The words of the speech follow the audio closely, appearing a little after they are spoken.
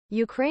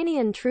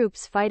Ukrainian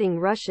troops fighting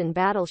Russian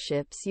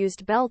battleships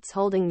used belts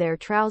holding their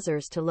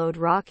trousers to load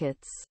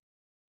rockets.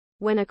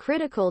 When a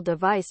critical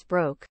device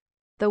broke,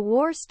 the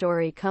war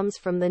story comes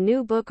from the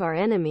new book Our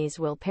Enemies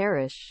Will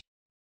Perish.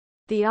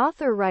 The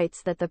author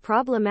writes that the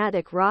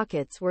problematic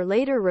rockets were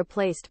later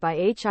replaced by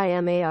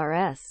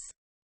HIMARS,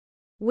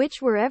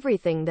 which were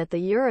everything that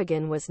the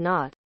Uragan was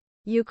not.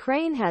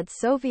 Ukraine had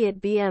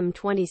Soviet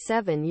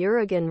BM-27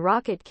 Uragan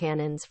rocket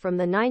cannons from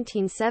the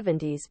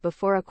 1970s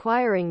before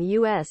acquiring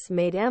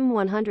US-made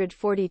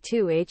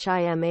M142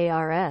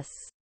 HIMARS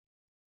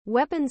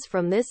weapons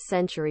from this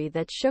century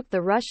that shook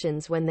the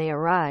Russians when they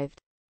arrived.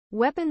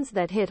 Weapons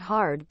that hit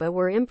hard but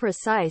were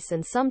imprecise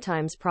and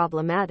sometimes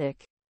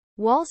problematic.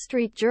 Wall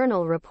Street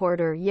Journal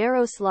reporter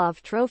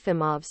Yaroslav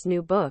Trofimov's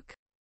new book,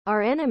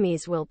 Our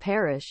Enemies Will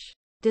Perish,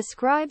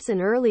 describes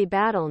an early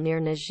battle near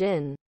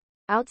Nizhin,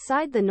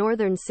 outside the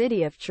northern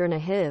city of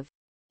Chernihiv,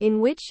 in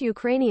which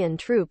Ukrainian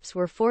troops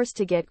were forced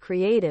to get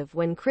creative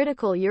when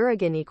critical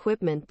Uragan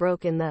equipment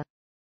broke in the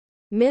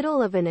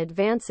middle of an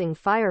advancing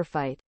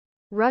firefight.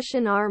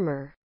 Russian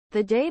armor.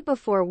 The day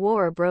before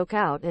war broke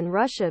out and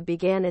Russia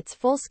began its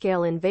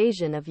full-scale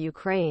invasion of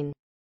Ukraine,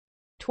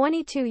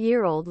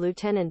 22-year-old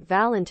Lieutenant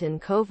Valentin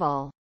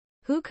Koval,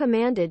 who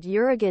commanded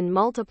Uragan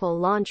Multiple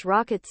Launch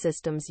Rocket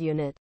Systems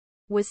Unit,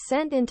 was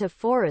sent into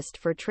forest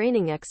for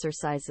training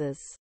exercises.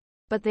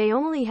 But they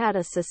only had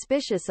a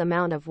suspicious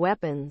amount of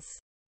weapons,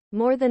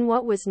 more than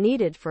what was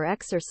needed for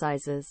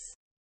exercises.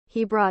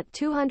 He brought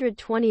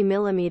 220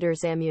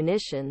 mm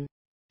ammunition.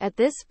 At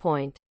this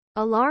point,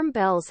 alarm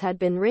bells had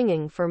been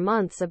ringing for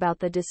months about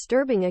the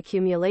disturbing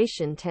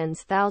accumulation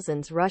tens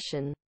thousands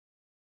Russian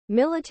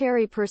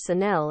military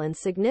personnel and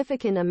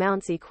significant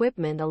amounts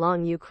equipment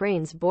along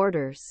Ukraine's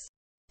borders.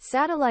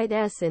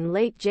 Satellites in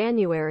late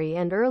January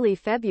and early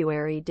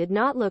February did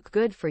not look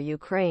good for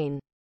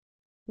Ukraine,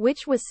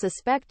 which was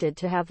suspected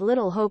to have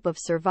little hope of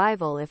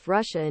survival if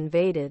Russia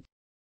invaded.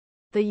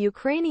 The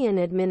Ukrainian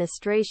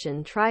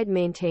administration tried to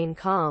maintain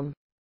calm,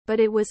 but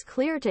it was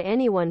clear to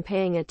anyone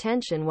paying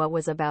attention what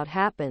was about to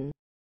happen.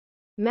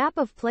 Map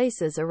of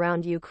places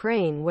around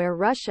Ukraine where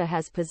Russia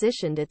has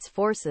positioned its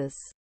forces.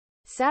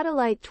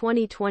 Satellite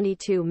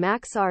 2022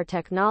 Maxar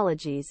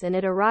Technologies, and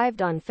it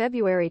arrived on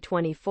February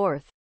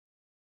 24,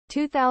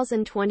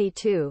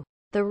 2022.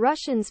 The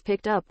Russians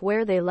picked up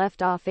where they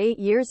left off 8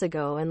 years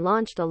ago and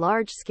launched a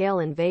large-scale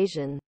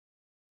invasion.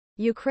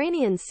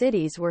 Ukrainian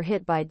cities were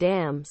hit by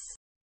dams.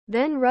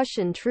 Then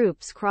Russian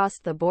troops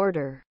crossed the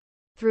border.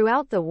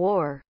 Throughout the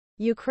war,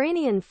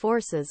 Ukrainian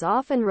forces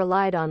often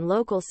relied on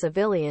local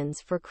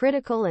civilians for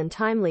critical and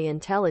timely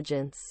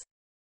intelligence.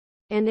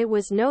 And it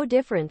was no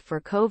different for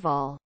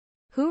Koval,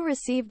 who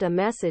received a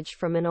message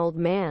from an old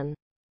man.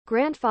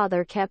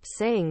 Grandfather kept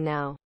saying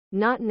now,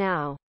 not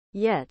now,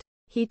 yet.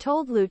 He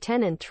told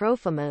Lieutenant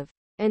Trofimov,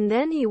 and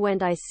then he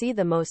went, I see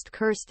the most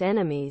cursed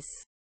enemies.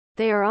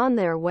 They are on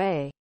their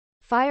way.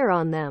 Fire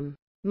on them,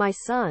 my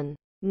son,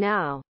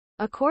 now.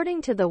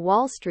 According to the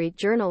Wall Street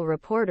Journal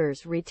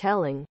reporter's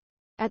retelling,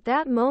 at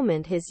that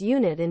moment his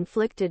unit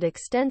inflicted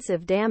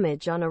extensive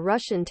damage on a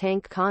Russian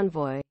tank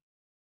convoy,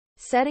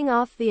 setting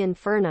off the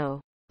inferno.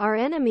 Our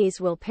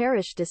Enemies Will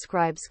Perish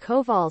describes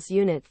Koval's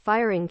unit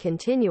firing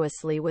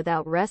continuously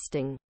without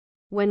resting.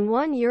 When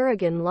one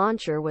Uragan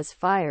launcher was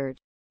fired,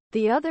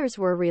 the others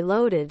were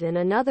reloaded and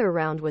another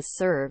round was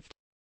served.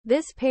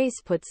 This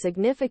pace put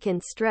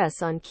significant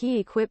stress on key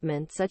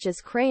equipment such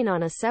as crane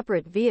on a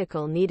separate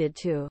vehicle needed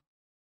to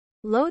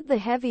load the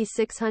heavy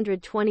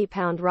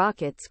 620-pound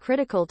rockets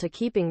critical to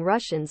keeping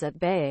Russians at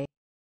bay.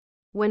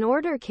 When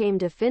order came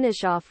to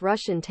finish off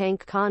Russian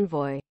tank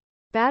convoy,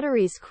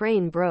 battery's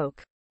crane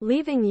broke,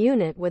 leaving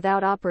unit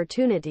without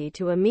opportunity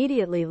to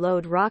immediately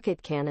load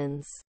rocket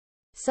cannons.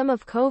 Some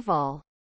of Koval,